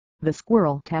The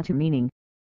squirrel tattoo meaning.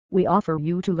 We offer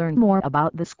you to learn more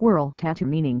about the squirrel tattoo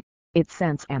meaning, its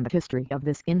sense and the history of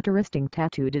this interesting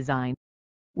tattoo design.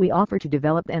 We offer to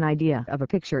develop an idea of a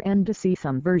picture and to see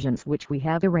some versions which we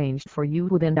have arranged for you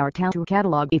within our tattoo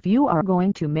catalog if you are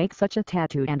going to make such a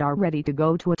tattoo and are ready to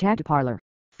go to a tattoo parlor.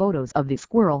 Photos of the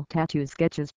squirrel tattoo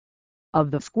sketches.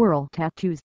 Of the squirrel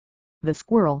tattoos. The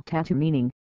squirrel tattoo meaning,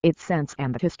 its sense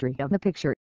and the history of the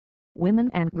picture.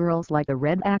 Women and girls like the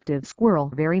red active squirrel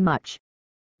very much.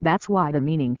 That's why the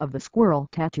meaning of the squirrel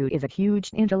tattoo is a huge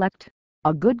intellect,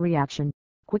 a good reaction,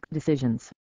 quick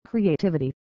decisions,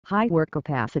 creativity, high work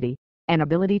capacity, and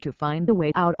ability to find a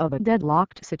way out of a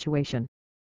deadlocked situation.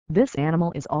 This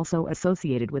animal is also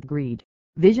associated with greed,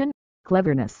 vision,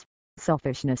 cleverness,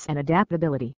 selfishness and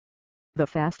adaptability. The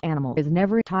fast animal is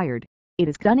never tired, it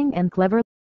is cunning and clever.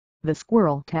 The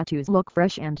squirrel tattoos look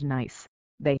fresh and nice,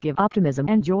 they give optimism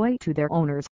and joy to their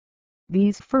owners.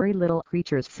 These furry little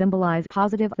creatures symbolize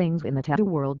positive things in the tattoo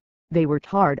world, they work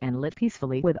hard and live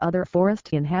peacefully with other forest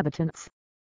inhabitants.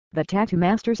 The tattoo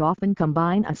masters often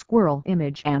combine a squirrel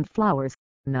image and flowers,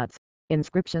 nuts,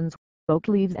 inscriptions, oak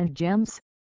leaves and gems.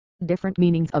 Different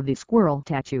meanings of the squirrel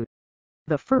tattoo.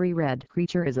 The furry red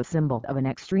creature is a symbol of an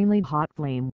extremely hot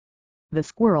flame. The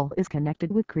squirrel is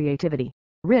connected with creativity,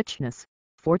 richness,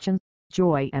 fortune,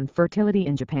 joy and fertility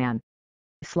in Japan.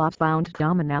 Sloths found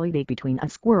commonality between a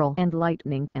squirrel and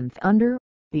lightning and thunder.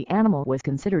 The animal was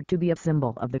considered to be a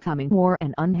symbol of the coming war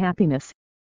and unhappiness.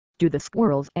 Do the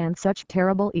squirrels and such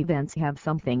terrible events have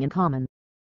something in common?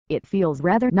 It feels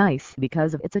rather nice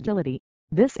because of its agility.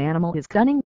 This animal is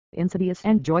cunning, insidious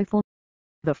and joyful.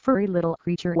 The furry little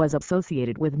creature was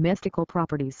associated with mystical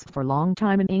properties for a long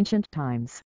time in ancient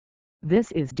times.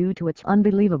 This is due to its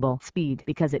unbelievable speed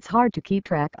because it's hard to keep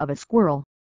track of a squirrel.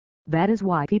 That is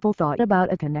why people thought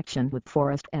about a connection with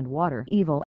forest and water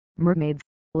evil, mermaids,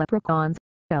 leprechauns,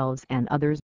 elves and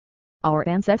others. Our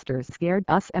ancestors scared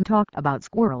us and talked about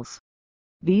squirrels.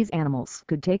 These animals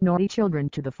could take naughty children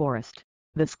to the forest.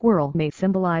 The squirrel may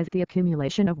symbolize the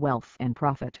accumulation of wealth and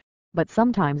profit, but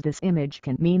sometimes this image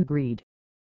can mean greed.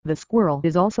 The squirrel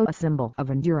is also a symbol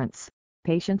of endurance,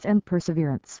 patience and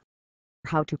perseverance.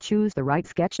 How to choose the right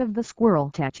sketch of the squirrel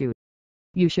tattoo.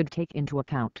 You should take into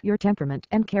account your temperament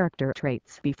and character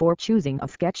traits before choosing a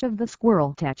sketch of the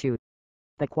squirrel tattoo.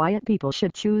 The quiet people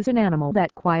should choose an animal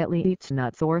that quietly eats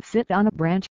nuts or sit on a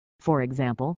branch, for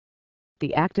example.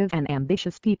 The active and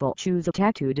ambitious people choose a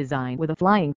tattoo design with a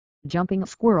flying, jumping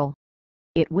squirrel.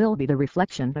 It will be the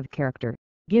reflection of character,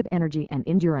 give energy and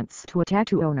endurance to a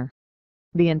tattoo owner.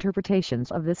 The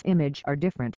interpretations of this image are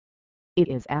different. It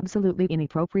is absolutely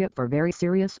inappropriate for very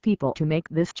serious people to make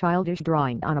this childish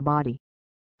drawing on a body.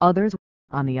 Others,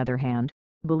 on the other hand,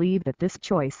 believe that this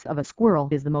choice of a squirrel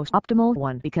is the most optimal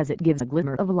one because it gives a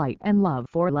glimmer of light and love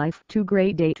for life to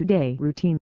great day-to-day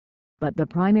routine. But the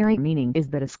primary meaning is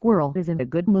that a squirrel is in a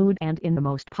good mood and in the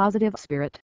most positive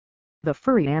spirit. The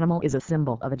furry animal is a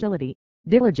symbol of agility,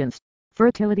 diligence,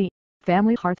 fertility,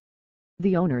 family hearth.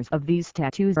 The owners of these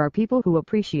tattoos are people who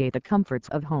appreciate the comforts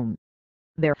of home.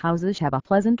 Their houses have a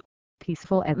pleasant,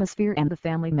 peaceful atmosphere and the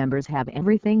family members have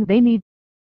everything they need.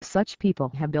 Such people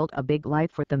have built a big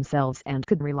life for themselves and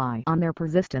could rely on their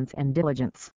persistence and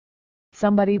diligence.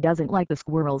 Somebody doesn't like the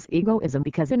squirrel's egoism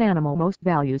because an animal most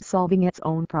values solving its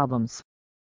own problems.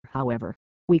 However,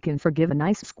 we can forgive a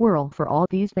nice squirrel for all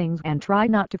these things and try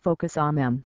not to focus on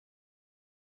them.